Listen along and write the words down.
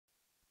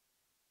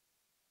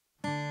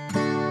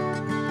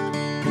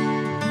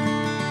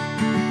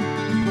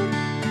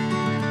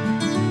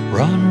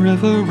Run,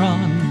 river,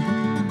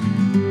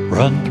 run,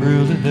 run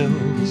through the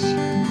hills.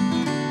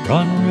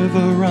 Run,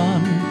 river,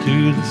 run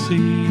to the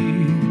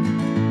sea.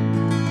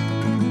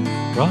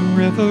 Run,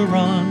 river,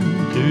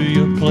 run to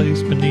your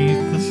place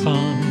beneath the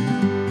sun.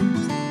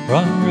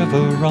 Run,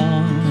 river,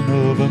 run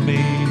over me.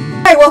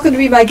 Hi, welcome to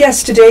be my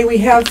guest. Today we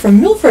have from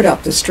Milford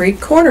up the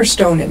street,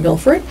 Cornerstone in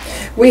Milford.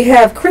 We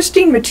have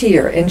Christine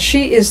Matier, and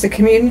she is the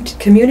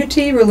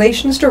Community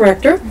Relations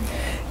Director,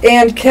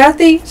 and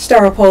Kathy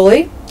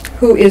Staropoli,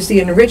 who is the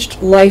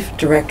Enriched Life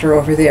Director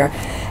over there.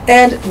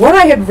 And what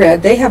I had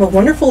read, they have a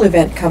wonderful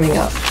event coming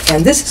up,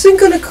 and this isn't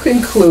going to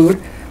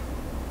include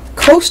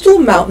coastal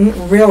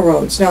mountain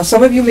railroads. Now,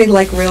 some of you may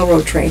like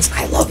railroad trains.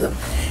 I love them.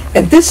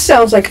 And this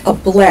sounds like a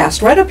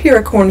blast, right up here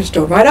at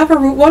Cornerstone, right off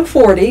of Route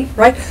 140,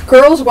 right?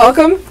 Girls,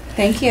 welcome.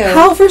 Thank you.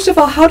 First of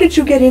all, how did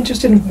you get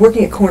interested in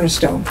working at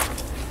Cornerstone?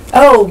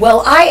 Oh,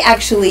 well, I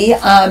actually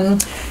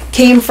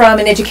came from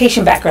an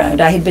education background.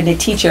 I had been a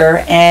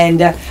teacher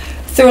and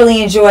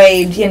thoroughly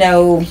enjoyed,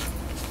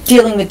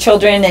 dealing with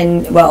children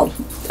and,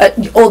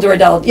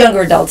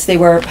 younger adults. They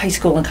were high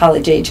school and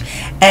college age.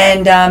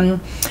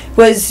 And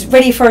was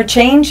ready for a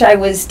change. I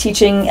was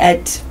teaching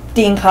at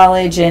Dean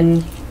College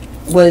and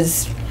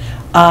was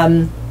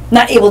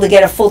not able to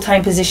get a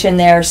full-time position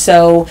there,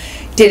 so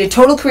did a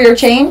total career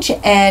change,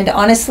 and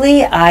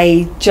honestly,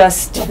 I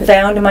just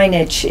found my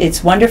niche.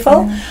 It's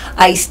wonderful.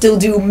 I still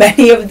do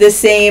many of the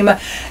same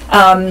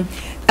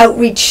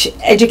outreach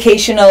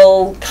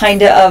educational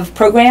kind of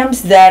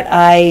programs that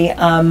I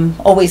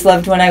always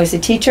loved when I was a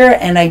teacher,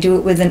 and I do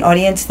it with an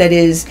audience that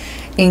is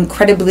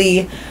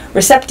incredibly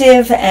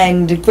receptive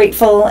and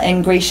grateful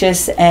and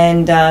gracious,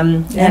 and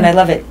I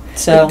love it.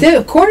 So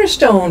the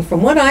Cornerstone,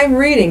 from what I'm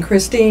reading,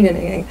 Christine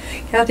and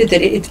Kathy,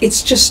 that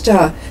it's just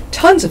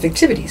tons of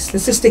activities.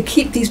 It's just to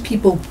keep these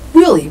people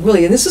really,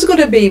 and this is going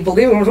to be,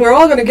 believe it or not, we're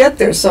all going to get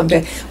there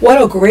someday.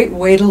 What a great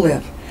way to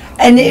live.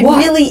 And it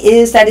really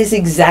is, that is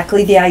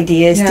exactly the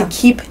idea, is to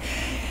keep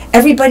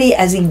everybody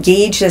as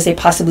engaged as they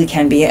possibly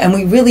can be. And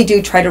we really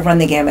do try to run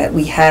the gamut.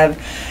 We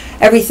have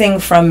everything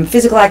from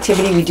physical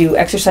activity. We do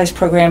exercise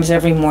programs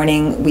every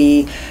morning.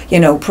 We,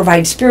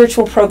 provide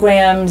spiritual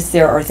programs.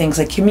 There are things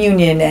like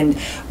communion, and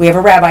we have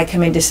a rabbi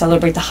come in to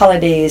celebrate the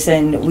holidays,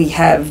 and we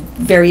have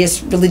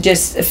various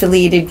religious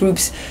affiliated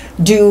groups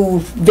do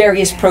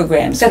various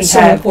programs. That's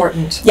so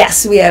important.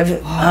 Yes, we have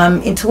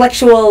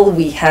intellectual,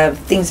 we have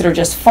things that are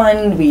just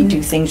fun. We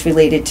do things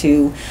related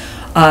to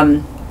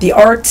the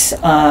arts.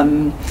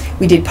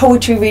 We did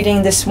poetry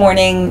reading this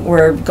morning.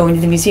 We're going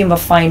to the Museum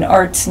of Fine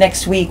Arts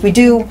next week. We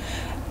do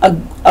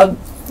a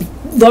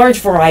large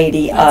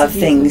variety of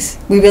things.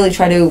 We really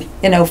try to,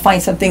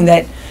 find something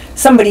that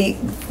somebody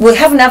will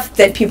have enough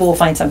that people will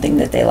find something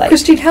that they like.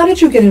 Christine, how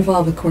did you get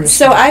involved with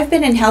Cornerstone? So I've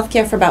been in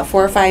healthcare for about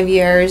 4 or 5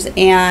 years,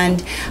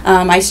 and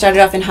I started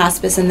off in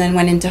hospice and then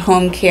went into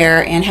home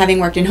care. And having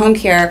worked in home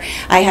care,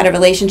 I had a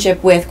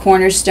relationship with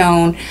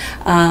Cornerstone,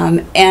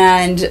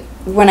 and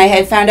when I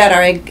had found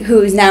out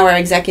who's now our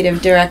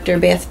executive director,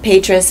 Beth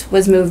Patris,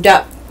 was moved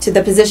up to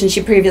the position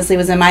she previously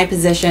was in my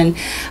position,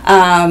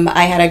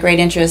 I had a great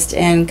interest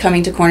in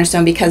coming to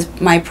Cornerstone because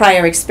my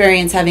prior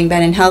experience having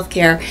been in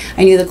healthcare,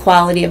 I knew the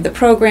quality of the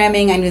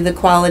programming, I knew the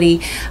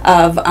quality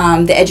of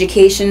the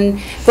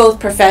education, both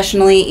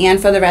professionally and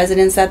for the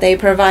residents that they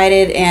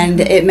provided, and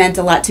it meant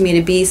a lot to me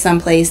to be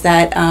someplace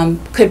that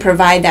could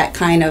provide that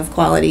kind of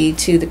quality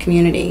to the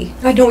community.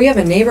 I know we have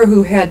a neighbor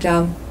who had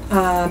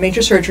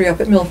major surgery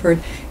up at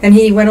Milford, and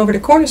he went over to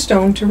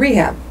Cornerstone to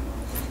rehab,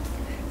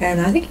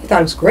 and I think he thought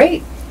it was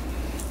great.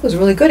 It was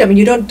really good. I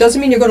mean,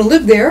 doesn't mean you're going to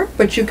live there,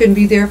 but you can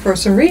be there for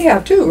some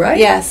rehab too, right?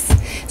 Yes.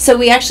 So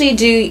we actually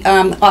do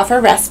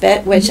offer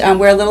respite, which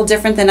we're a little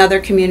different than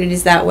other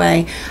communities that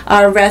way.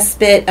 Our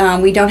respite,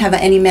 we don't have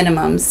any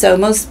minimums. So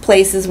most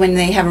places, when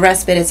they have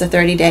respite, it's a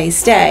 30-day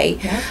stay.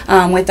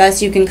 Yeah. With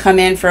us, you can come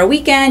in for a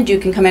weekend. You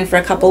can come in for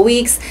a couple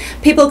weeks.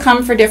 People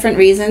come for different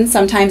reasons.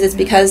 Sometimes it's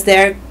because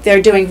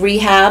they're doing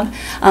rehab.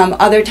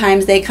 Other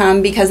times they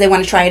come because they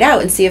want to try it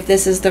out and see if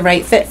this is the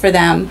right fit for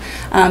them.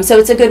 So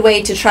it's a good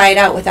way to try it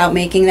out without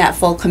making that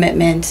full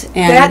commitment.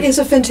 And that is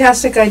a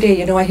fantastic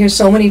idea. I hear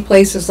so many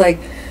places like,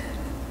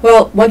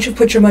 well, once you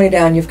put your money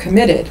down, you've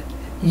committed.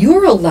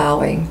 You're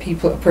allowing a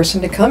person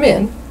to come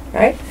in,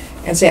 right,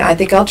 and say, I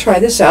think I'll try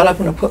this out. I'm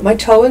going to put my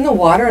toe in the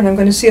water, and I'm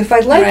going to see if I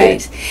like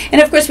it. And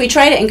of course, we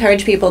try to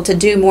encourage people to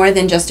do more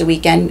than just a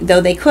weekend,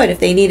 though they could if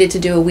they needed to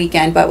do a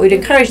weekend. But we'd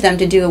encourage them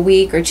to do a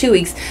week or 2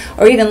 weeks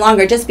or even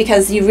longer, just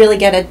because you really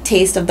get a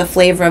taste of the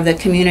flavor of the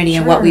community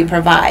and what we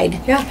provide.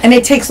 Yeah, and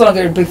it takes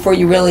longer before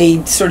you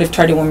really sort of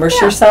try to immerse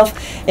yourself.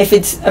 If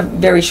it's a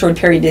very short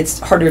period, it's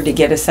harder to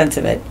get a sense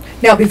of it.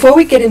 Now, before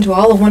we get into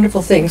all the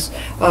wonderful things,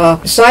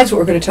 besides what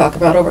we're going to talk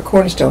about over at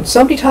Cornerstone,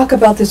 somebody talk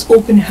about this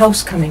open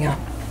house coming up.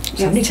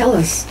 Somebody tell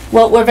us.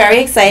 Well, we're very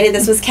excited.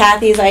 This was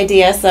Kathy's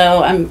idea,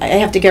 so I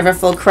have to give her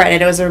full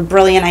credit. It was a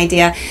brilliant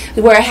idea.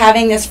 We're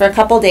having this for a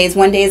couple days.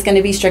 One day is going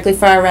to be strictly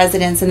for our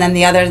residents, and then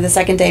the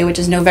second day, which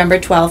is November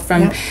 12th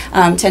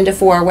from 10 to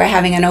 4, we're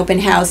having an open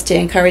house to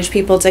encourage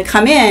people to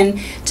come in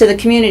to the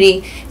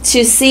community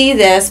to see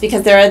this,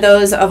 because there are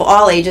those of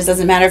all ages.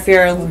 Doesn't matter if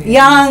you're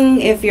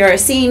young, if you're a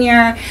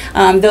senior,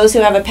 those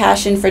who have a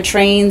passion for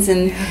trains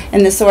and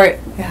the sort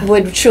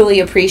would truly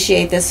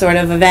appreciate this sort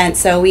of event.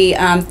 So we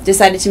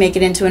decided to make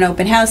it into an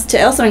open house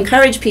to also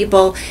encourage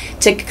people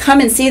to come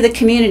and see the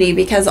community,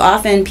 because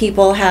often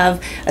people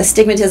have a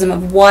stigmatism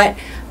of what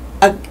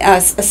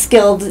a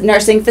skilled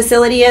nursing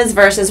facility is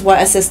versus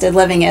what assisted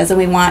living is, and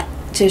we want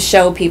to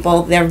show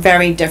people they're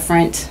very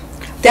different.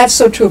 That's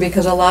so true,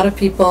 because a lot of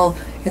people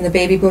in the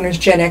baby boomers,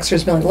 Gen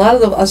Xers, a lot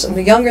of us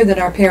younger than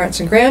our parents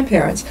and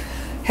grandparents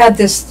had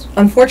this,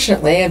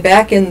 unfortunately, and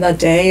back in the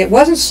day, it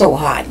wasn't so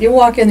hot. You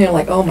walk in there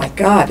like, oh my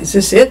God, is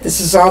this it?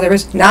 This is all there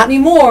is? Not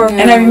anymore.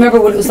 And I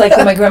remember what it was like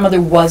when my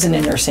grandmother was in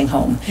a nursing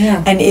home.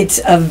 Yeah. And it's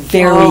a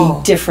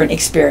very different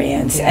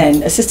experience. Yeah.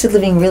 And assisted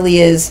living really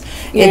is,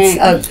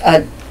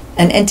 it's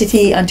an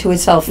entity unto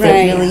itself that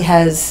really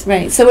has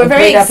So we're a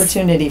very great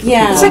opportunity for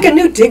people. It's like a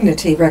new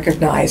dignity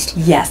recognized.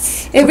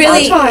 Yes. It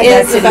really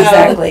is about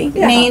exactly.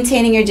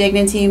 maintaining your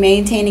dignity,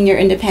 maintaining your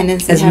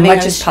independence, and As having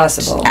much as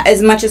possible.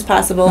 as much as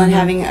possible, and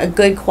having a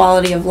good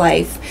quality of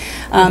life.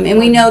 And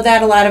we know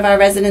that a lot of our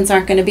residents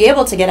aren't going to be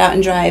able to get out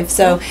and drive.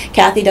 So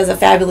Kathy does a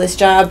fabulous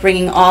job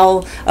bringing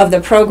all of the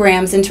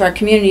programs into our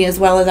community, as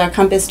well as our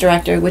Compass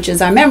Director, which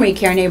is our memory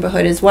care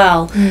neighborhood as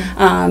well,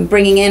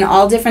 bringing in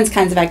all different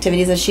kinds of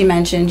activities, as she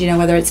mentioned,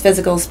 whether it's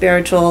physical,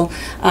 spiritual,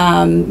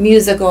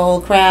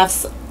 musical,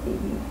 crafts,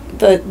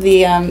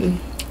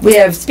 we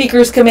have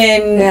speakers come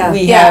in.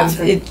 We have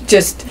it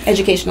just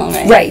educational,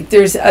 right.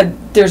 There's a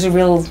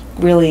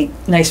really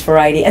nice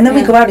variety, and then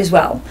we go out as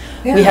well.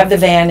 We have the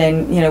van,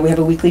 and we have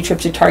a weekly trip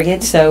to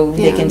Target, so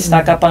they can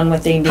stock up on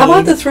what they need. How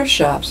about the thrift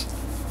shops?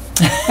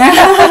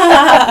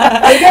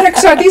 They gotta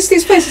start, these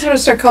places are going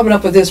to start coming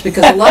up with this,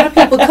 because a lot of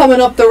people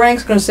coming up the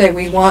ranks are going to say,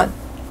 we want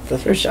the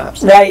thrift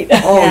shops. Right.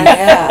 Oh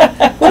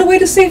yeah. What a way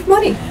to save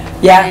money.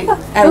 Yeah.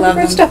 I love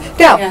great them. stuff.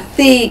 Now,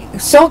 the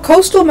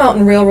Coastal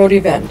Mountain Railroad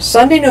event,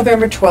 Sunday,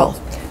 November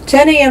 12th,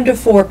 10 a.m. to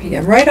 4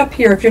 p.m., right up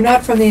here. If you're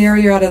not from the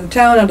area, out of the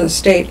town, out of the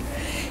state,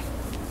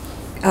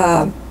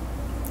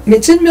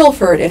 it's in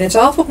Milford, and it's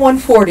off of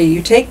 140.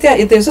 You take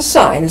that, there's a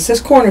sign, it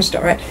says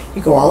Cornerstone, right?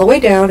 You go all the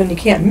way down, and you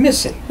can't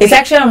miss it. It's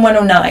actually on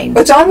 109.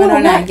 It's on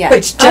 109, yeah. but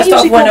It's just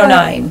off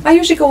 109. I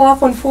usually go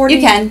off 140.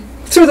 You can.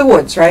 Through the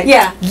woods, right?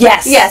 Yeah.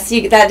 Yes. Yes,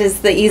 that is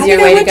the easier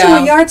I way to went go. to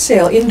a yard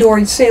sale,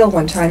 indoor sale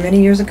one time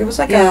many years ago. It was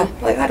like I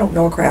don't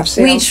know, a craft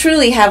sale. We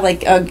truly have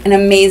an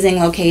amazing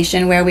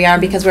location where we are,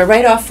 because we're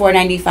right off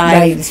 495.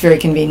 Right, it's very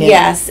convenient.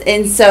 Yes,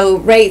 and so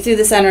right through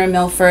the center of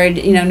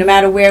Milford, no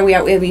matter where we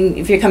are, I mean,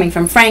 if you're coming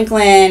from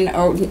Franklin,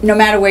 or no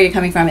matter where you're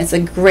coming from, it's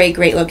a great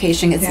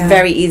location. It's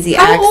very easy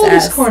access. How old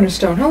is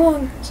Cornerstone? How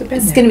long has it been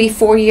It's there? going to be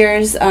 4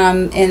 years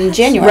in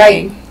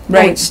January.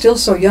 Right. Oh, it's still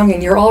so young,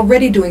 and you're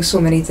already doing so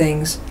many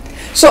things.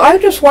 So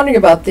I'm just wondering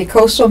about the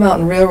Coastal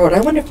Mountain Railroad.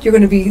 I wonder if you're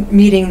going to be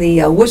meeting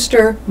the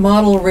Worcester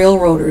Model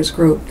Railroaders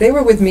group. They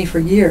were with me for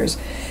years.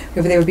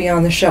 They would be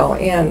on the show,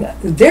 and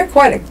they're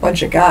quite a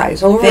bunch of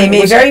guys. They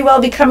may very well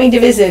be coming to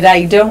visit.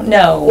 I don't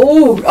know.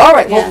 Oh, all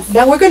right. Yes. Well,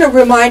 now we're going to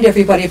remind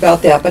everybody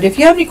about that. But if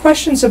you have any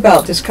questions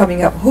about this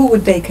coming up, who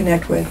would they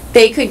connect with?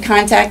 They could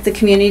contact the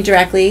community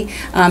directly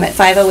at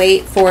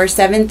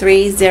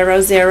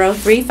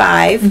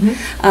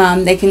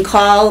 508-473-0035. They can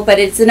call, but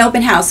it's an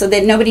open house, so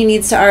that nobody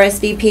needs to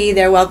RSVP.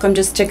 They're welcome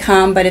just to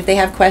come. But if they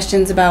have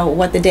questions about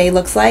what the day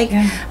looks like,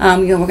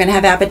 we're going to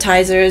have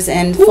appetizers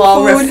and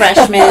fall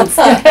refreshments.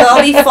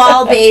 They'll be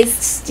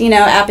fall-based,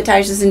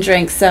 appetizers and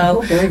drinks.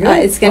 So very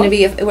good. it's going to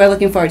be. We're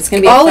looking forward. It's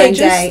going to be All a fun ages,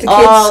 day. the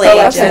kids, All ages.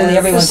 absolutely,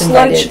 everyone's A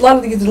lot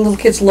invited. of the little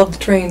kids love the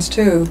trains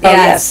too. Oh,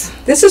 yes.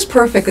 This is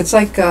perfect. It's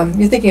like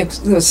you're thinking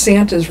of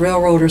Santa's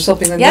Railroad or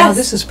something like that. Yes. No,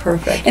 this is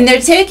perfect. And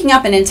they're taking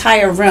up an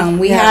entire room.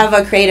 We have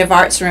a creative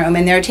arts room,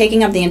 and they're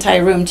taking up the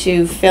entire room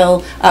to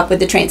fill up with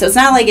the train. So it's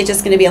not like it's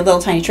just going to be a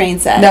little tiny train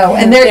set. No,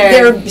 and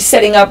they're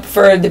setting up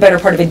for the better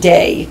part of a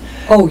day.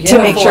 Oh, yeah.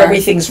 To make sure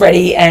everything's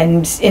ready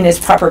and in its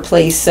proper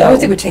place. So I would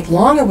think it would take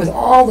longer with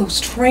all those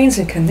trains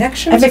and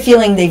connections. I have a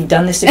feeling they've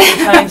done this a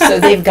few times, so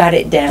they've got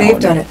it down. They've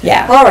done it.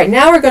 Yeah. All right,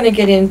 now we're going to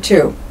get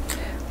into,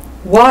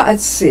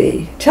 let's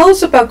see. Tell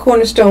us about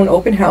Cornerstone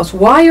Open House,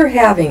 why you're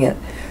having it,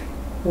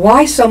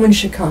 why someone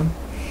should come.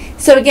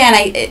 So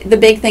again, the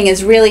big thing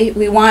is really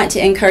we want to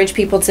encourage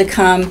people to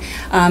come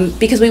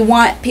because we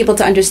want people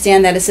to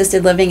understand that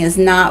assisted living is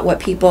not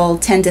what people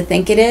tend to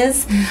think it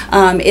is.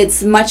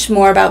 It's much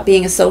more about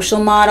being a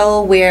social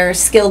model where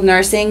skilled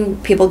nursing,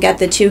 people get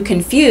the two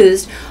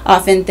confused,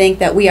 often think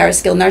that we are a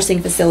skilled nursing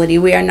facility.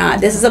 We are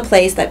not. This is a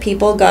place that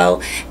people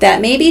go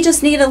that maybe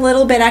just need a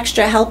little bit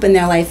extra help in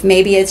their life.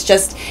 Maybe it's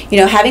just,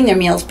 having their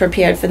meals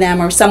prepared for them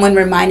or someone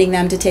reminding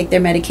them to take their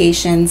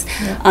medications.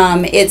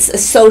 It's a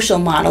social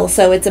model,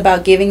 so it's about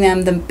giving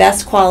them the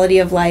best quality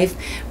of life,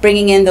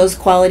 bringing in those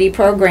quality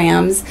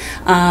programs.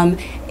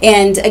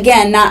 And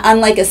again, not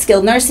unlike a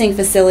skilled nursing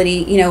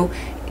facility, you know,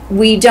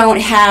 we don't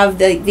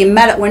have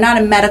we're not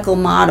a medical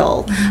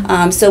model.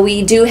 So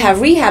we do have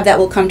rehab that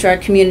will come to our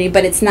community,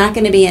 but it's not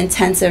going to be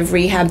intensive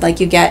rehab like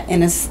you get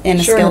in a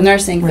skilled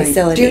nursing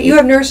facility. You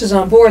have nurses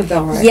on board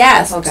though, right?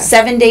 Yes, okay.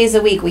 7 days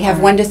a week. We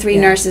have 1 to 3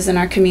 nurses in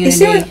our community. Is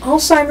there an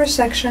Alzheimer's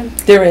section?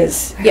 There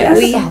is. Yeah,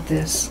 we about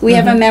this. We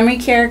have a memory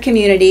care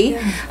community.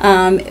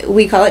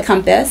 We call it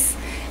Compass.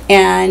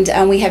 And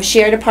we have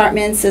shared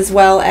apartments as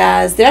well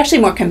as, they're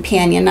actually more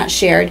companion, not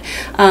shared,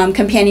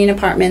 companion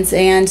apartments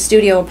and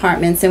studio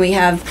apartments. And we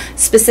have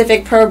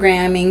specific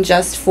programming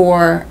just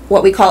for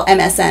what we call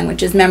MSN,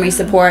 which is Memory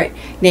Support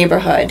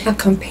Neighborhood. A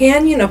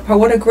companion,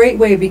 what a great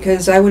way,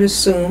 because I would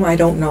assume, I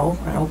don't know,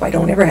 I hope I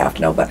don't ever have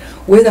to know, but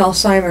with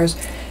Alzheimer's,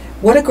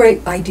 what a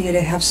great idea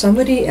to have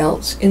somebody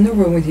else in the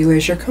room with you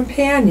as your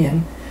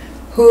companion,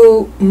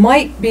 who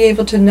might be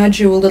able to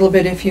nudge you a little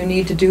bit if you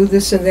need to do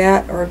this and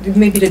that, or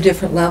maybe at a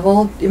different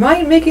level. Am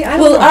I making, I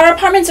don't know. Our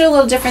apartments are a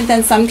little different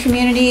than some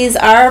communities.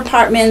 Our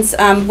apartments,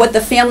 what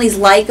the families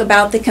like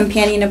about the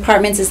companion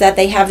apartments is that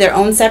they have their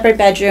own separate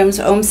bedrooms,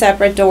 own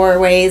separate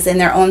doorways, and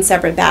their own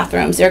separate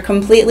bathrooms. They're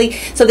completely,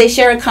 so they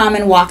share a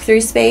common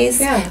walk-through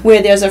space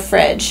where there's a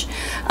fridge.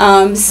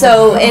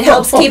 So it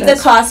helps keep the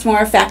cost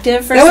more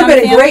effective for some families. That would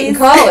have been great in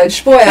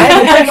college. Boy, I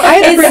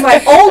had to bring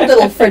my own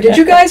little fridge. Did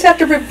you guys have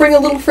to bring a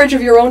little fridge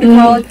of your own to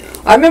college?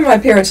 I remember my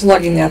parents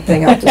lugging that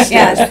thing up the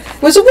stairs.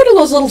 It was one of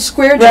those little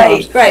square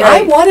jobs. Right.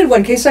 I wanted one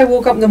in case I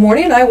woke up in the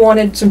morning and I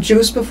wanted some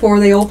juice before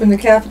they opened the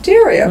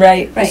cafeteria.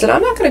 I said,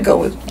 I'm not going to go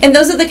with... And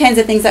those are the kinds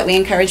of things that we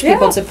encourage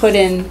people to put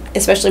in,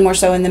 especially more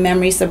so in the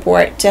memory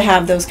support, to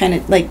have those kind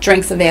of like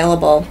drinks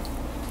available.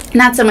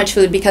 Not so much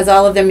food, because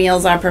all of their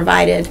meals are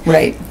provided.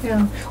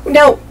 Yeah.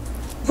 Now,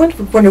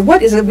 wonder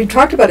what is it? We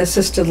talked about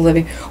assisted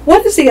living.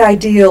 What is the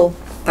ideal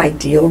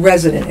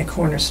resident at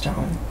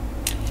Cornerstone?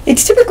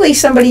 It's typically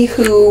somebody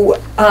who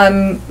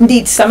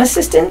needs some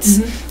assistance,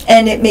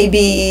 and it may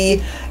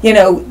be, you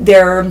know,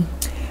 they're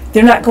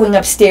not going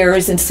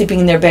upstairs and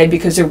sleeping in their bed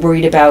because they're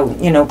worried about,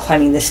 you know,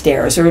 climbing the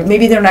stairs, or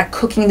maybe they're not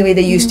cooking the way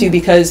they used to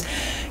because,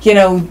 you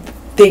know,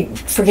 they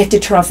forget to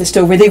turn off the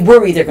stove, or they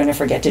worry they're going to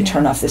forget to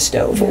turn off the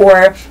stove,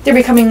 or they're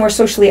becoming more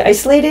socially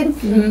isolated.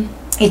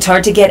 It's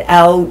hard to get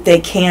out. They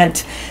can't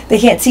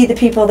see the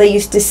people they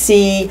used to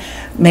see.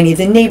 Many of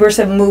the neighbors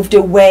have moved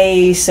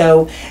away,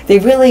 so they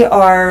really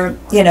are,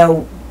 you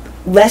know,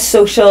 less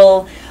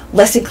social,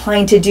 less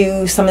inclined to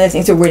do some of the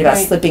things. They're worried about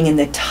slipping in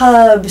the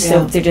tub,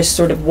 so they're just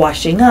sort of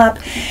washing up.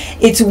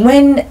 It's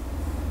when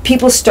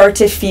people start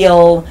to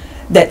feel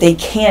that they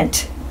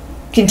can't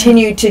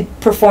continue to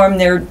perform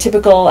their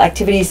typical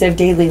activities of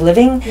daily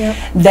living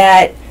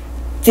that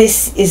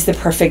this is the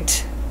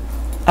perfect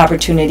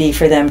opportunity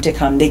for them to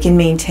come. They can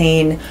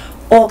maintain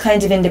all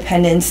kinds of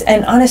independence,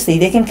 and honestly,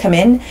 they can come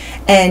in,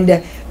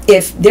 and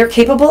if they're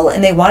capable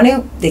and they want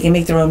to, they can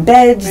make their own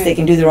beds, they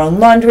can do their own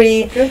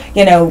laundry,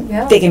 you know,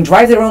 they can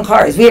drive their own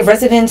cars. We have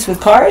residents with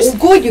cars. Oh,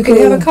 good, you can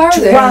have a car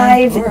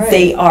drive. there.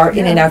 They are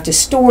in and out to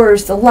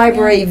stores, the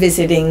library,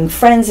 visiting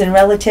friends and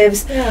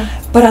relatives.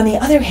 But on the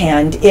other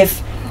hand,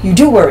 if you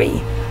do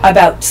worry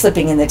about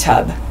slipping in the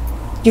tub,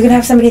 you can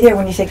have somebody there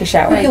when you take a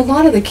shower. Like a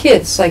lot of the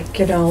kids, like,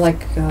 you know, like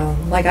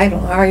I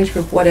don't know, our age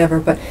group, whatever,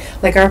 but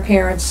like our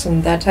parents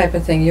and that type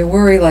of thing, you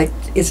worry, like,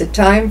 is it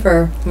time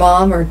for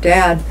mom or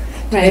dad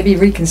to maybe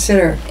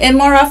reconsider? And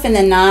more often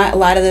than not, a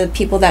lot of the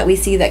people that we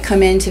see that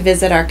come in to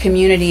visit our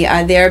community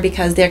are there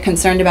because they're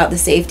concerned about the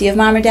safety of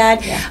mom or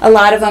dad. A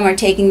lot of them are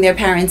taking their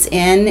parents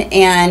in,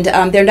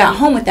 and they're not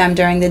home with them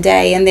during the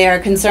day, and they're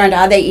concerned,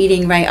 are they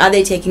eating right? Are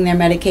they taking their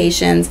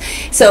medications?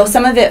 So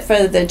some of it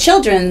for the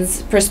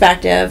children's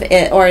perspective,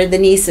 or the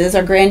nieces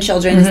or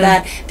grandchildren, is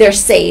that they're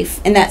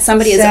safe and that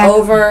somebody is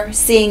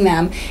overseeing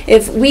them.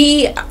 If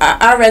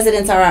our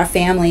residents are our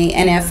family,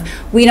 and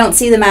if we don't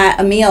see them at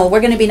a meal, we're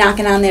going to be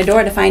knocking on their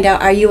door to find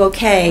out, are you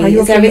okay?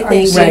 Is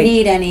everything? Do you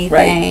need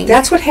anything?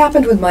 That's what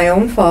happened with my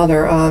own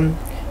father.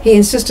 He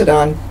insisted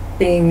on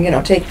being, you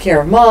know, taking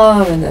care of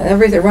mom and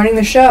everything, running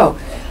the show.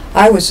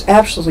 I was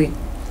absolutely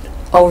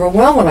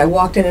overwhelmed when I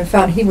walked in and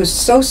found he was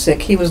so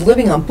sick. He was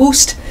living on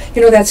Boost,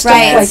 you know, that stuff.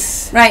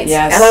 Yes.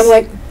 And I'm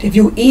like, have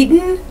you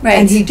eaten?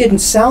 And he didn't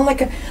sound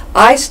like a...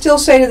 I still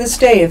say to this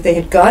day, if they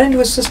had gone into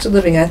assisted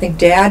living, I think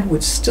Dad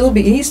would still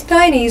be... He's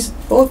 90s,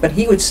 both, but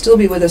he would still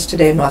be with us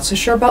today. I'm not so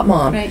sure about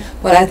Mom,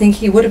 but I think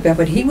he would have been.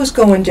 But he was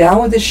going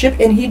down with the ship,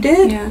 and he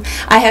did.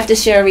 I have to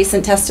share a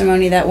recent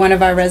testimony that one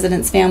of our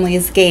residents'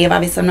 families gave.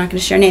 Obviously, I'm not going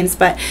to share names,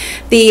 but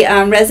the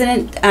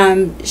resident,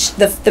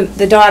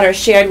 the daughter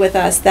shared with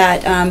us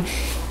that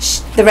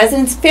the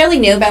resident's fairly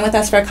new, been with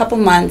us for a couple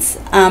months,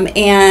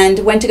 and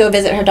went to go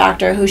visit her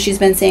doctor, who she's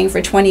been seeing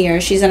for 20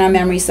 years. She's in our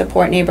memory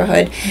support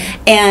neighborhood.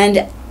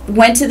 And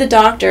went to the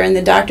doctor, and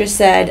the doctor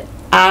said,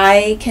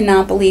 I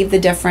cannot believe the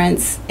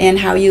difference in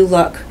how you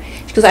look.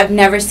 Because I've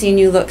never seen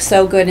you look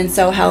so good and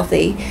so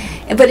healthy.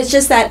 But it's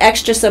just that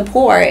extra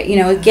support, you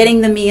know,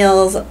 getting the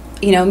meals,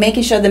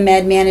 making sure the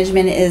med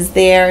management is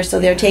there, so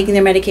they're taking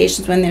their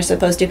medications when they're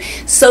supposed to.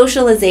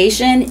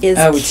 Socialization is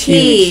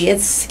key.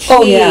 It's key.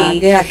 Oh yeah.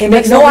 It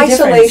makes no all the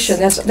isolation.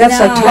 difference. That's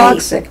like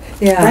toxic.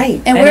 Yeah.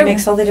 Right, and it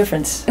makes all the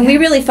difference. And we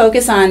really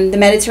focus on the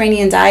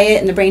Mediterranean diet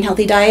and the brain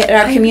healthy diet in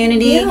our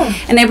community.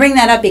 And I bring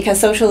that up because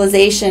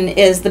socialization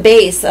is the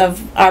base of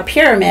our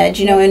pyramid,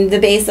 and the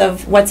base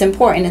of what's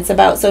important. It's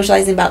about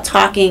socializing, about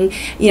talking,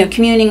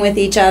 communing with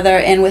each other.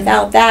 And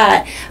without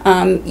that,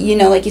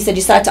 like you said,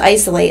 you start to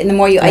isolate. And the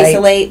more you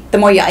isolate, the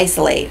more you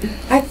isolate.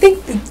 I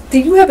think do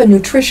you have a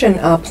nutrition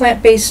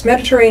plant-based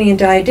Mediterranean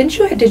diet?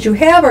 Did you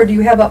have or do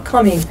you have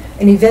upcoming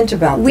an event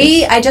about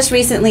this? I just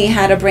recently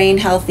had a brain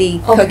healthy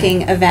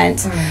cooking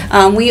event.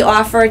 We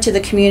offer to the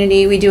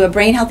community, we do a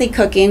brain healthy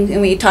cooking,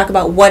 and we talk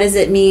about what does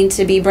it mean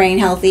to be brain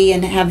healthy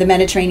and have the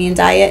Mediterranean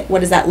diet.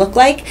 What does that look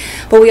like?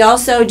 But we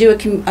also do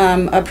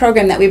a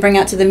program that we bring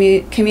out to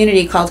the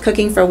community called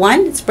Cooking for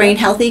One. It's brain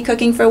healthy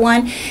cooking for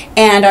one,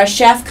 and our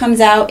chef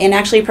comes out and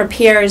actually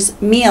prepares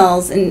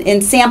meals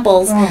and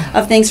samples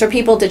of things for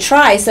people to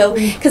try. So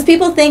because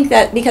people think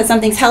that because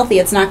something's healthy,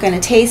 it's not going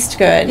to taste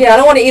good. Yeah, I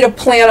don't want to eat a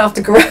plant off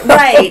the ground.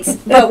 Right,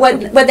 but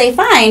what they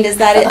find is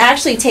that it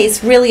actually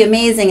tastes really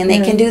amazing, and they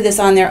can do this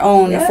on their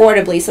own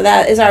affordably. So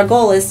that is our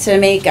goal, is to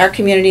make our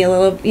community a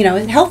little,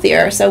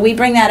 healthier. So we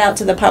bring that out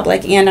to the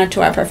public and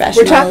to our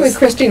professionals. We're talking with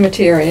Christine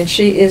Mattier, and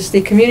she is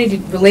the Community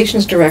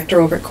Relations Director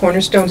over at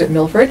Cornerstones at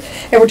Milford.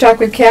 And we're talking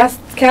with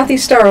Kathy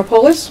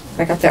Staropoulos.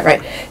 I got that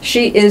right.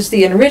 She is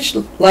the Enriched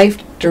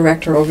Life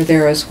Director over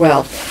there as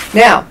well.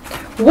 Now,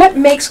 what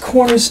makes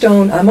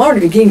Cornerstone, I'm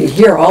already beginning to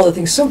hear all the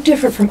things, so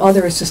different from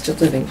other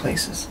assisted living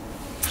places?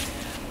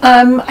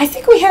 I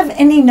think we have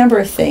any number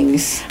of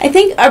things. I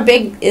think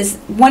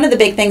one of the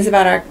big things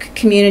about our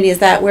community is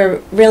that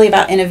we're really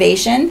about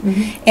innovation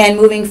and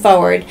moving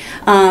forward.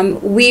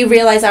 We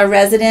realize our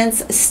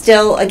residents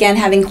still, again,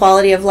 having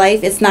quality of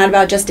life. It's not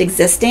about just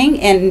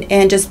existing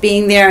and just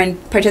being there and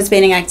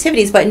participating in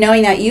activities, but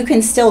knowing that you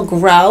can still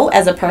grow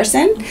as a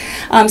person.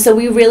 So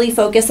we really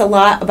focus a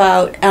lot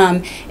about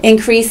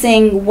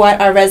increasing what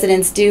our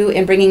residents do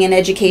and bringing in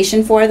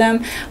education for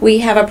them. We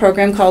have a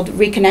program called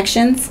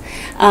Reconnections,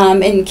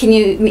 and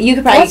you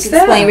could probably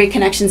explain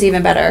Reconnections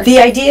even better. The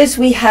idea is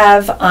we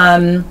have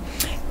a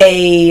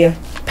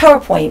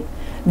PowerPoint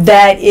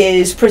that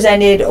is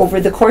presented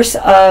over the course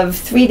of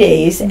 3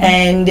 days,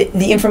 and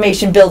the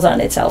information builds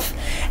on itself.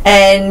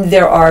 And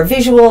there are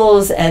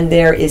visuals, and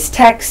there is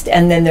text,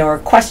 and then there are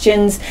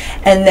questions,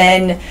 and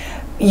then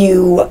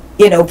you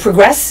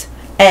progress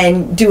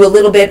and do a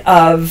little bit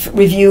of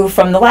review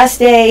from the last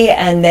day,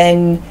 and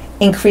then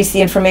increase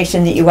the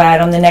information that you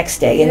add on the next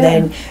day, and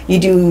then you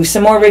do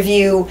some more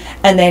review,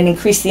 and then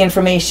increase the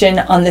information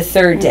on the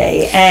third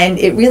day. And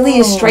it really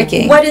is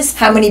striking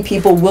how many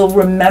people will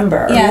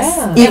remember.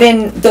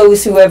 Even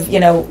those who have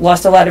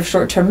lost a lot of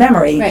short-term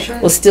memory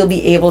will still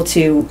be able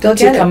to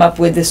come up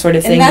with the sort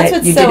of thing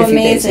that you did a few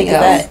days ago. And that's what's so amazing, is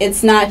that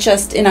it's not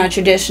just in our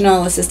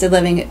traditional assisted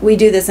living. We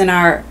do this in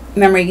our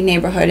memory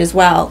neighborhood as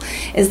well,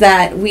 is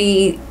that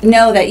we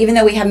know that even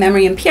though we have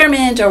memory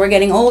impairment or we're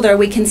getting older,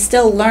 we can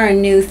still learn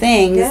new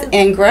things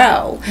and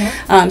grow.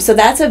 So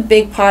that's a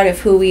big part of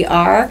who we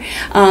are,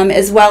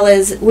 as well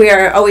as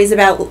we're always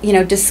about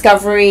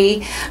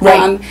discovery.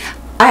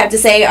 I have to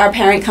say, our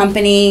parent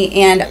company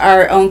and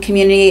our own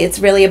community, it's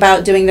really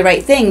about doing the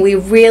right thing. We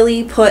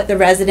really put the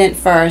resident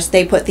first.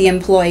 They put the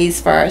employees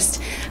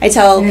first. I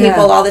tell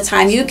people all the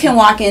time, you can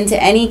walk into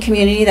any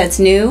community that's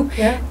new.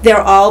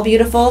 They're all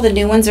beautiful. The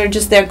new ones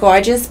they're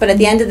gorgeous. But at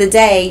the end of the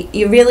day,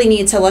 you really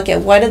need to look at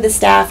what are the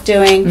staff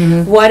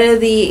doing? What do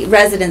the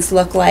residents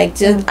look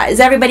like? Is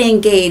everybody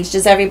engaged?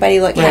 Does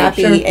everybody look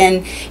happy?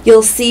 And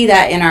you'll see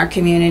that in our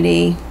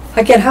community.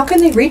 Again, how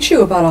can they reach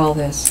you about all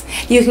this?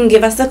 You can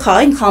give us a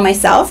call. You can call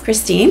myself,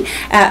 Christine,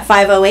 at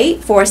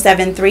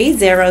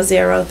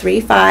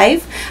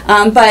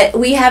 508-473-0035. But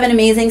we have an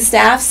amazing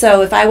staff,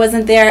 so if I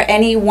wasn't there,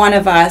 any one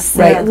of us,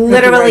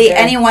 literally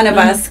any one of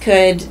us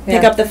could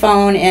pick up the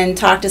phone and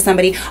talk to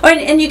somebody.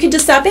 And you could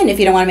just stop in if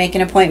you don't want to make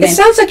an appointment. It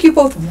sounds like you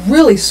both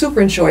really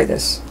super enjoy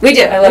this. We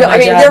do. I love my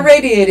job. They're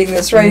radiating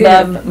this right here.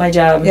 I love my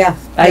job.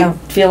 I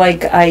feel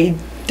like I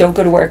don't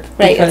go to work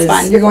because it's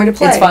fun. You're going to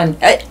play. It's fun.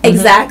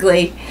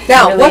 Exactly.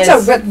 Now,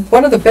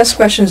 one of the best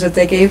questions that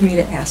they gave me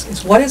to ask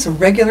is, what is a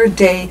regular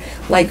day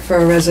like for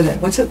a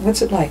resident? What's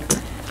it like?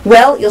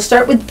 Well, you'll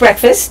start with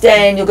breakfast,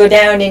 and you'll go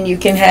down, and you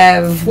can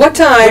have what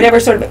time?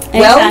 Whatever sort of.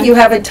 Well, you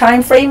have a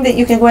time frame that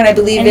you can go in. I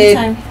believe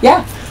Anytime.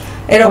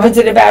 It opens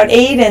at about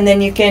 8, and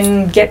then you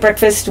can get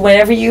breakfast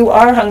whenever you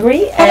are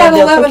hungry. How about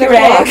 11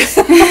 o'clock?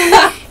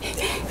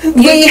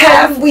 We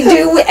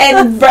do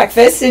end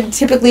breakfast, and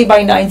typically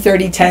by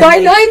 9:30, 10. By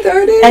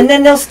 9:30? And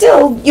then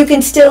you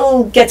can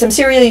still get some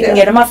cereal, you can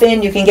get a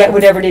muffin, you can get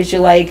whatever it is you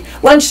like.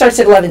 Lunch starts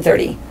at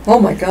 11:30. Oh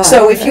my God.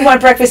 So if you want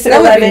breakfast at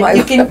 11,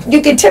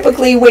 you can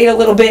typically wait a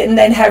little bit and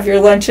then have your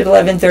lunch at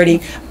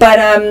 11:30. But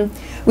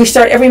we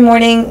start every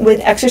morning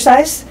with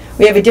exercise.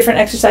 We have a different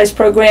exercise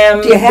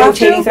program Do you have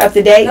rotating to? throughout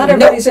the day. Not Nope.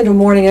 everybody's into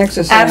morning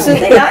exercise.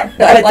 Absolutely not. I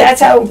But like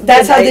that's how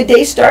the night.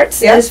 day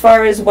starts Yeah. as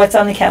far as what's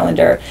on the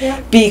calendar. Yeah.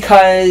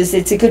 Because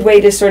it's a good way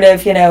to sort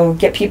of,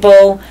 get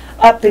people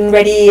up and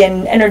ready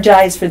and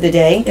energized for the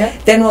day. Yeah.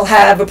 Then we'll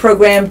have a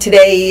program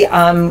today.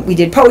 We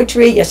did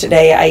poetry.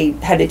 Yesterday I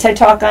had a TED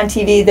Talk on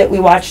TV that we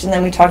watched, and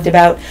then we talked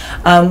about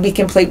we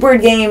can play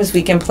word games,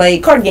 we can play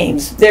card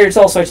games. There's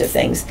all sorts of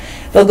things.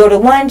 They'll go to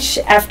lunch.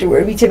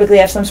 Afterward, we typically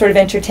have some sort of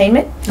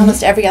entertainment.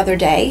 Almost every other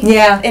day.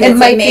 Yeah. And it it's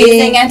might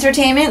amazing be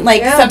entertainment.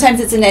 Like Yeah. sometimes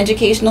it's an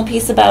educational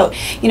piece about,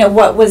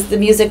 what was the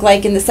music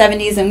like in the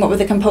 70s and what were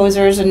the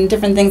composers and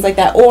different things like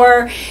that.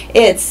 Or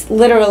it's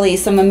literally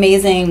some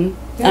amazing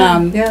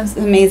some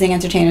amazing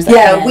entertainers. That come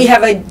Yeah, in. we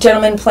have a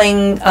gentleman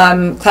playing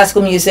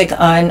classical music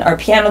on our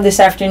piano this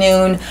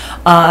afternoon.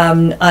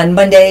 On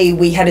Monday,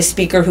 we had a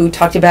speaker who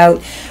talked about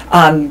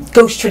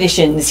ghost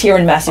traditions here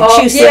in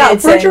Massachusetts. Yeah, and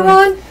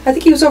Bergeron. I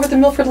think he was over at the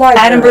Milford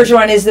Library. Adam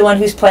Bergeron is the one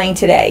who's playing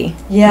today.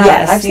 Yeah,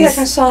 Yes, I think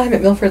I saw him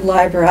at Milford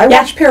Library. I Yeah.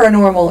 watched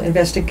Paranormal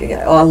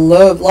Investigation. Oh, I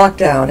love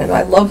Lockdown, and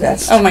I love that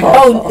stuff. Oh my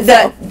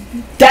God.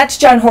 That's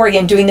John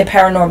Horgan doing the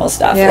paranormal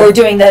stuff, Yeah. or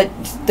doing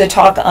the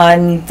talk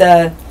on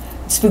the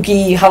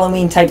spooky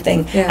Halloween type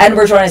thing. Yeah. Adam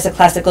Bergeron is a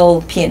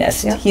classical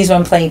pianist. Yeah. He's the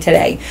one playing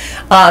today.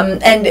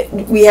 And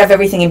we have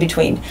everything in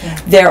between.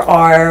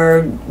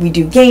 Yeah. We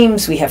do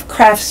games, we have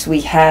crafts,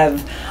 we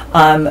have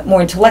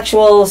more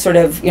intellectual sort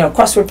of,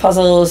 crossword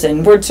puzzles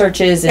and word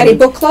searches. And Any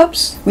book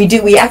clubs?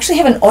 we actually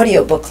have an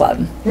audio book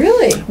club.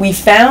 Really? We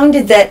found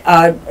that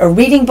a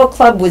reading book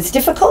club was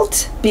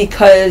difficult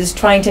because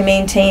trying to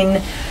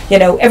maintain,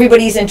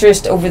 everybody's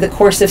interest over the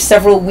course of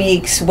several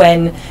weeks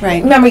when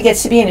Right. memory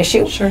gets to be an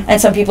issue. Sure. And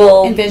some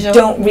people And visual.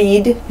 don't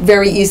read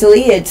very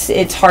easily.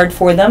 It's hard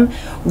for them.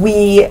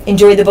 We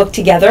enjoy the book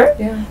together.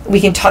 Yeah. We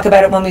can talk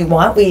about it when we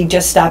want. We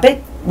just stop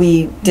it.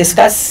 We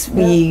discuss.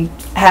 We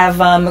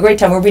have a great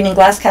time. We're reading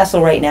Glass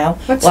Castle right now.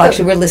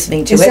 Actually, we're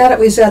listening to Is it. that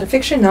a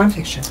fiction,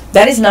 nonfiction?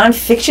 That is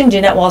nonfiction.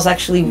 Jeanette Walls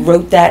actually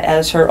wrote that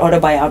as her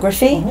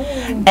autobiography. Oh.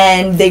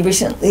 And they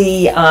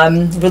recently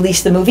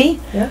released the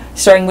movie Yeah.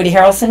 starring Woody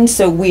Harrelson.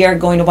 So we are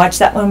going to watch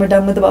that when we're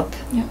done with the book.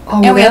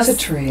 Oh, And we that's a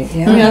also- treat.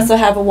 We Yeah. also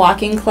have a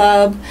walking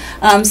club.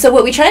 So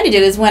what we try to do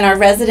is when our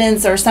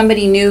residents or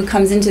somebody new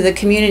comes into the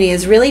community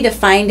is really to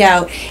find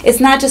out, it's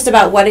not just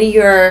about what are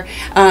your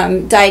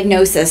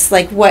diagnosis,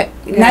 like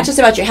not just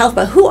about your health,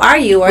 but who are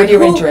you? Or What are your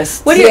who-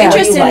 interests? What are your Yeah.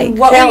 interests What do you and like?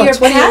 what were your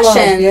Talents, what do you love?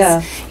 passions?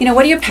 Yeah.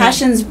 What are your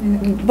passions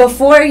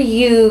before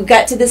you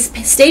got to this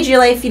stage of your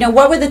life?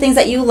 What were the things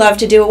that you love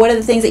to do? Or what are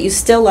the things that you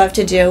still love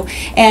to do?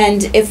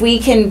 And if we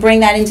can bring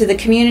that into the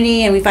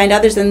community and we find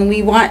others, then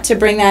we want to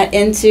bring that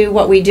into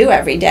what we do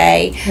every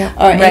day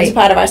or Right. into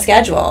part of our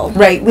schedule.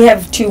 Right. We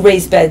have 2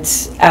 raised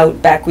beds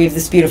out back. We have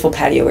this beautiful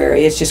patio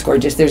area. It's just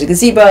gorgeous. There's a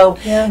gazebo.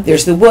 Yeah.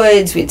 There's the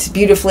woods. It's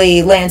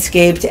beautifully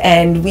landscaped.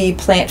 And we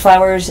plant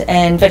flowers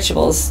and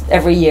vegetables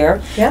every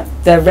year. Yeah.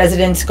 The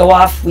residents go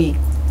off. We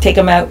take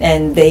them out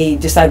and they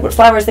decide what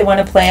flowers they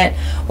want to plant,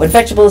 what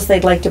vegetables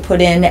they'd like to put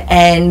in,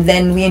 and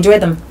then we enjoy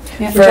them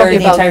Yeah. for We're talking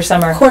the about entire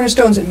summer.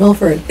 Cornerstone's at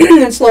Milford.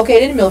 It's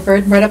located in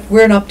Milford,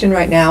 we're in Upton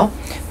right now,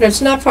 but it's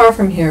not far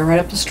from here, right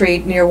up the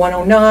street near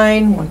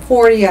 109,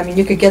 140. I mean,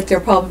 you could get there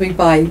probably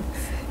by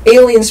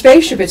alien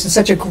spaceship. It's in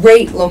such a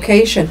great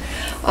location.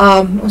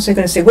 What was I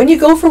going to say? When you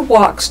go for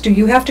walks, do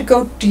you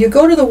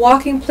go to the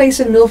walking place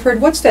in Milford?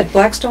 What's that,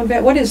 Blackstone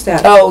Vet? What is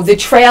that? Oh, the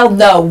trail?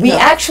 No. We No.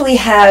 actually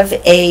have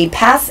a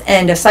path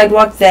and a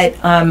sidewalk that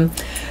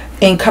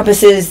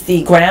encompasses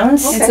the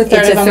grounds. Okay. It's a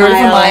third of a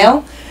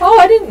mile. Oh,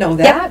 I didn't know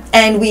that. Yep.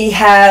 And we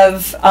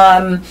have,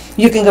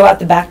 you can go out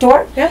the back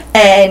door, Yeah.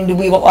 and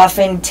we will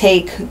often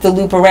take the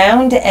loop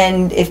around,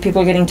 and if people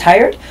are getting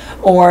tired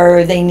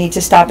or they need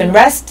to stop and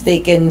rest, they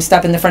can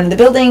stop in the front of the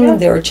building. Yeah.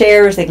 There are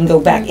chairs. They can go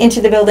back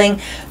into the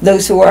building.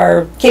 Those who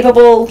are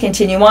capable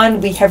continue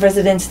on. We have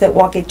residents that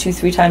walk it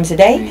 2-3 times a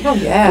day. Oh,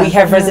 yeah. We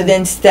have Yeah.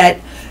 residents that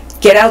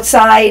get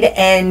outside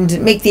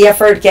and make the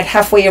effort, get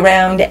halfway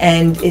around,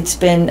 and it's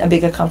been a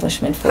big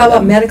accomplishment for How them.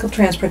 about medical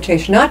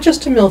transportation? Not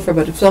just to Milford,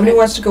 but if somebody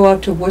wants to go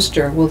out to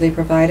Worcester, will they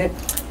provide it?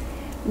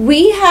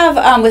 We have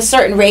a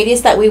certain radius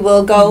that we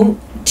will go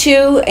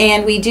to,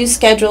 and we do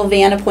schedule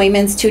van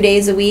appointments 2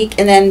 days a week,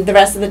 and then the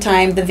rest of the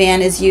time the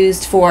van is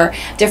used for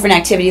different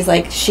activities,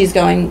 like she's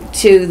going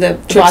to the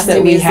Trips Boston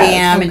that we have.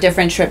 Museum and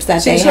different trips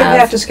that So they you have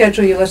have. to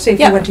schedule let's say if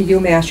Yeah. you went to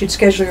UMass, you'd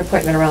schedule your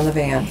appointment around the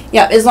van.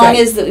 Yeah, as long Right.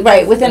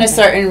 as, within a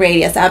certain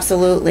radius,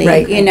 absolutely.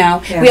 Right. Yeah.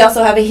 Yeah. We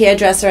also have a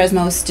hairdresser, as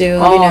most do,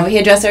 Oh.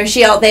 hairdresser.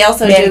 They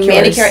also do Manicures.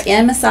 manicure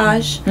and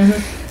massage.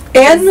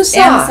 And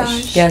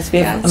massage. Yes, we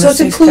have. Yeah. a So it's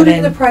masseuse come included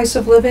in the price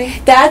of living?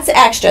 That's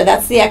extra.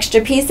 That's the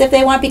extra piece if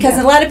they want, because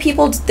Yeah. a lot of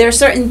people, there are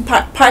certain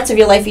parts of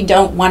your life you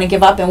don't want to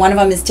give up, and one of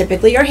them is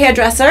typically your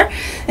hairdresser,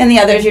 and the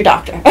other is your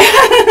doctor.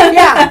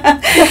 Yeah.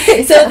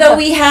 So though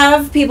we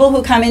have people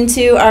who come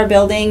into our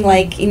building,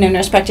 like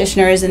nurse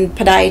practitioners and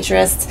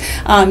podiatrists,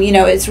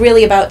 it's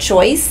really about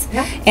choice.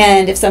 Yeah.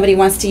 And if somebody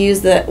wants to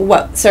use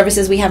what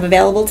services we have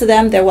available to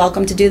them, they're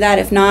welcome to do that.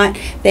 If not,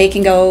 they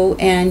can go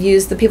and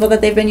use the people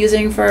that they've been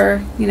using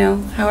for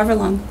however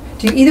long.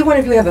 Do you, either one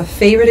of you have a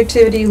favorite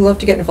activity you love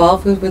to get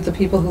involved with the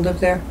people who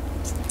live there?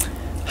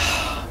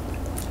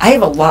 I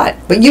have a lot,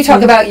 but you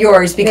talk about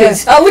yours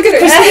because Oh, look at her.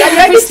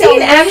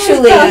 Christine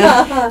actually,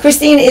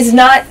 Christine is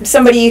not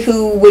somebody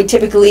who would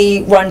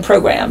typically run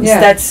programs. Yeah.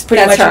 That's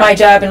pretty That's much her. my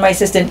job and my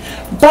assistant.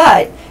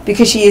 But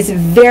because she is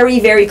very,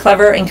 very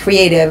clever and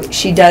creative,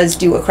 she does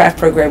do a craft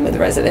program with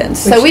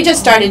residents. So we just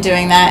started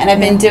doing that, and I've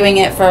been doing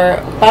it for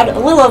about a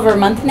little over a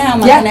month now,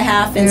 month and a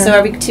half. And so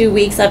every 2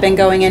 weeks I've been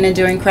going in and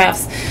doing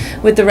crafts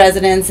with the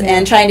residents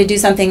and trying to do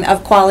something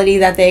of quality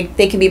that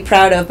they can be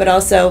proud of, but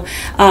also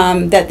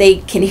that they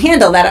can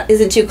handle, that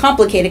isn't too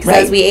complicated.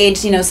 Because as we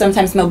age, you know,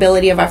 sometimes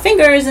mobility of our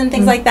fingers and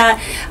things like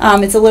that,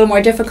 it's a little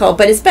more difficult.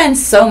 But it's been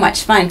so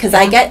much fun because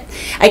I get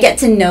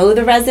to know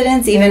the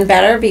residents even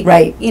better,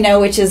 you know,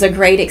 which is a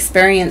great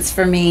experience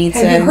for me.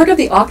 Have you heard of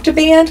the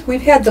Octoband?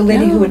 We've had the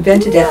lady who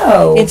invented it.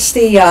 It's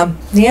the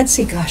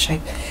Nancy. Gosh,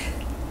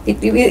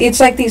 it's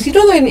like these. You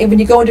know, when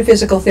you go into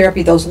physical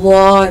therapy, those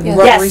long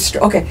rubbery.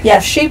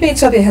 She made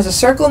something that has a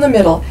circle in the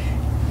middle,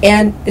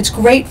 and it's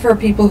great for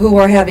people who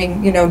are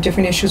having, you know,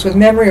 different issues with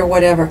memory or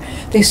whatever.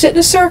 They sit in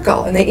a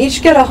circle, and they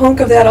each get a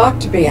hunk of that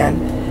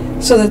Octoband.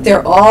 So that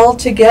they're all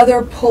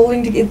together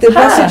pulling together. The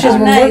messages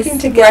were working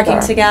together.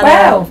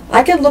 Wow.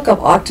 I can look up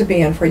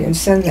Octoband for you and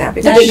send that.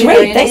 Because That'd be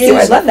great. Thank you.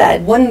 I love that.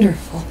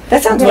 Wonderful.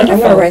 That sounds I'm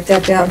wonderful. going to write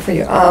that down for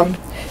you.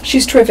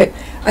 She's terrific.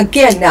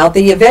 Again, now,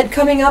 the event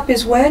coming up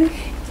is when?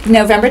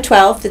 November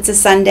 12th. It's a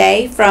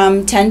Sunday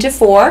from 10 to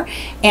 4,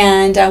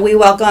 and we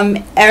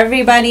welcome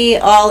everybody,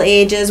 all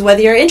ages.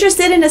 Whether you're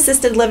interested in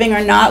assisted living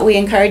or not, we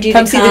encourage you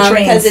to see the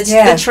trains. because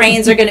the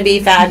trains are going to be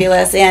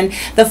fabulous, and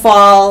the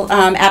fall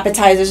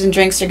appetizers and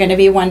drinks are going to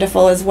be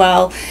wonderful as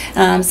well.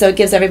 So it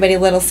gives everybody a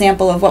little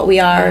sample of what we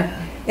are.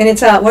 And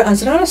it's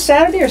is it on a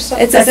Saturday or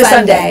Sunday? It's a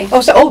Sunday.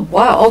 Oh,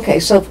 wow.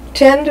 Okay, so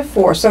 10 to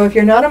 4. So if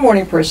you're not a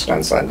morning person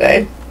on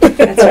Sunday,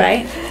 That's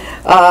right.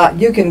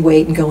 You can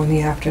wait and go in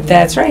the afternoon.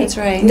 That's right. That's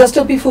right. And there'll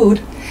still be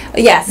food.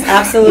 Yes,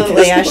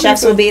 absolutely. Our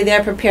chefs will be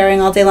there preparing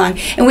all day long.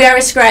 And we are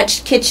a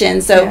scratch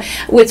kitchen, so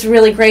what's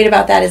really great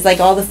about that is like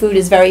all the food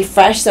is very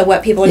fresh, so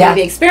what people are going to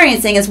be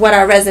experiencing is what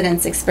our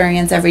residents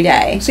experience every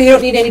day. So you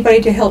don't need anybody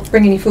to help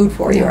bring any food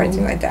for you or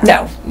anything like that?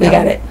 No, we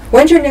got it.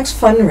 When's your next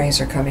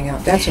fundraiser coming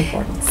up? That's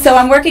important. So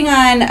I'm working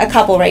on a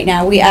couple right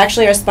now. We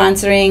actually are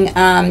sponsoring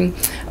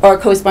or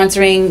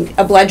co-sponsoring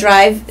a blood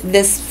drive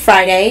this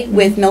Friday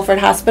with Milford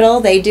Hospital.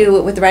 They do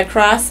it with the Red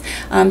Cross.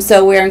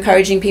 So we're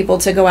encouraging people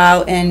to go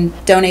out and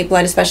donate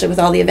blood, especially with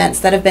all the events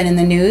that have been in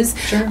the news.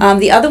 Sure.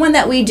 The other one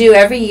that we do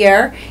every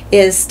year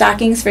is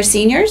stockings for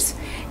seniors.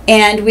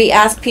 And we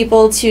ask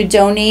people to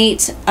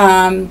donate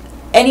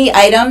any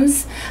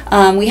items.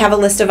 We have a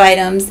list of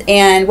items,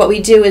 and what we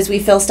do is we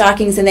fill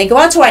stockings, and they go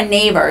out to our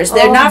neighbors.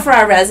 They're not for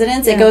our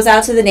residents. It goes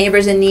out to the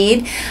neighbors in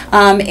need.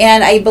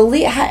 And I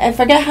believe, I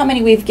forget how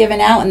many we've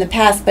given out in the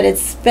past, but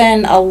it's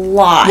been a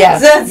lot.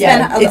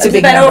 It's a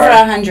big been number. over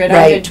 100,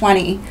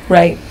 120.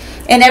 Right.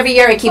 And every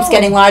year it keeps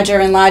getting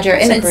larger and larger.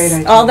 That's and a great it's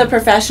idea. all the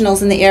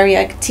professionals in the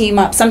area team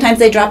up. Sometimes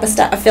they drop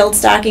a filled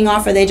stocking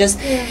off, or they just.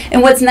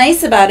 And what's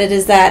nice about it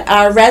is that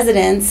our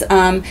residents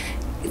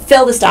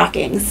fill the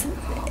stockings.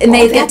 And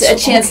they get a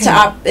chance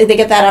to they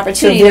get that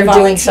opportunity So they're to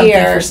doing something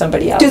volunteer for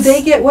somebody else. Do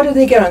they get, what do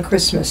they get on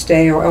Christmas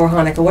Day or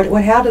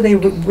Hanukkah? How do they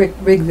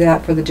rig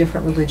that for the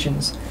different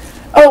religions?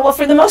 Oh, well,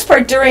 for the most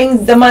part,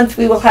 during the month,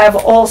 we will have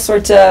all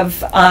sorts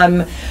of,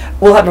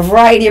 we'll have a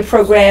variety of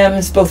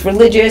programs, both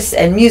religious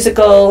and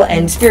musical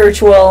and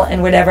spiritual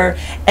and whatever.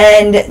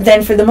 And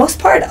then for the most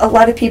part, a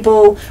lot of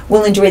people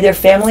will enjoy their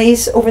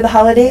families over the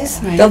holidays.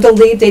 Right. They'll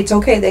leave, it's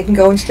okay, they can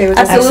go and stay with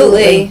us.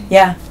 Absolutely.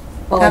 Yeah.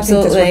 Well, I think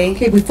that's Absolutely. what-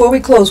 Okay, before we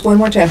close, one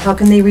more time, how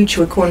can they reach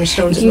you at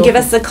Cornerstone? You can give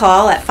us a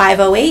call at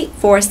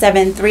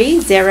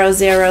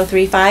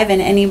 508-473-0035,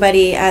 and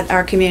anybody at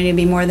our community would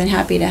be more than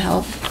happy to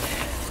help.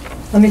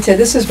 Let me tell you,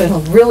 this has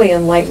been really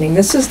enlightening.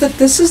 This is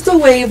the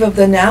wave of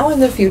the now and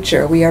the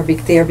future.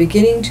 They are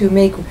beginning to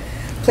make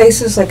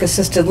places like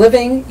assisted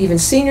living, even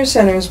senior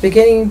centers,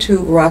 beginning to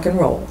rock and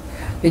roll.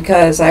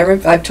 Because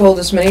I've told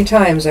this many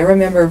times. I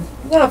remember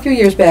a few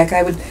years back,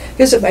 I would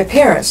visit my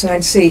parents and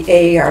I'd see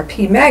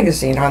AARP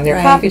magazine on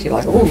their coffee table.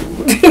 Like, ooh,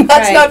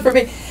 that's not for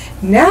me.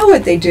 Now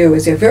what they do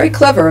is they're very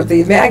clever,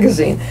 the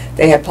magazine.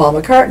 They had Paul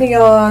McCartney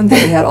on,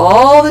 they had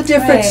all the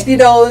different, in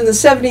the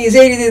 70s,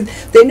 80s.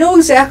 They know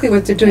exactly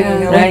what they're doing,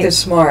 and they're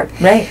smart.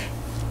 Right.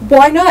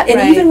 Why not?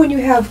 And even when you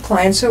have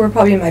clients who are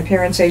probably my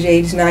parents' age,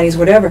 80s, 90s,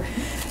 whatever,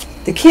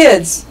 the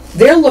kids,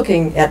 they're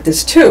looking at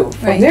this too,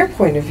 from their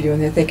point of view,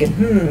 and they're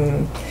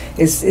thinking,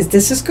 is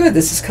this is good,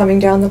 this is coming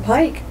down the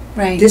pike.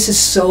 Right. This is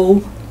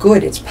so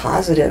good, it's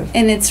positive.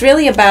 And it's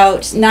really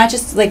about not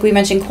just, like we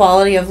mentioned,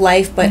 quality of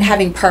life, but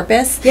having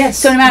purpose. Yes.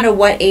 So no matter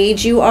what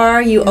age you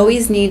are, you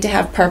always need to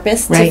have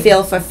purpose to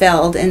feel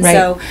fulfilled. And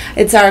so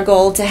it's our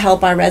goal to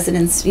help our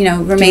residents,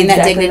 remain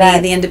that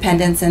dignity, the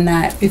independence, and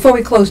that. Before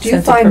we close, do you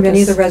Sense of find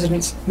many of purpose. the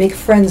residents make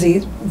friends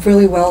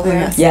really well there?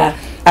 Yes. Yeah.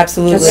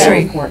 Absolutely. That's so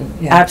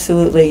important. Yeah.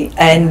 Absolutely,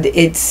 and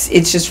it's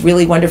just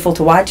really wonderful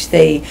to watch.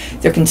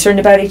 They're concerned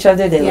about each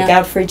other. They look Yeah.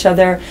 out for each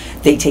other.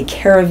 They take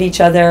care of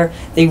each other.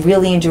 They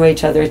really enjoy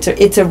each other.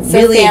 It's a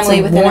really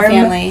family within a warm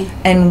family.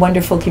 and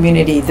wonderful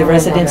community. The Oh, I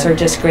residents love it. are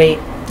just great.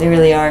 They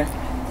really are.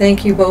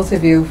 Thank you, both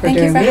of you, for Thank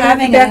you doing for it. We'll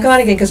having have you back us. on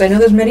again, because I know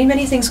there's many,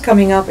 many things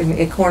coming up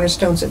at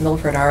Cornerstones at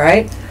Milford, all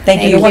right?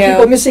 Thank I you. don't want you.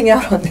 people missing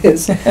out on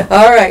this.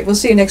 All right, we'll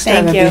see you next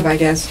time, Thank I you. believe, I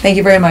guess. Thank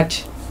you very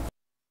much.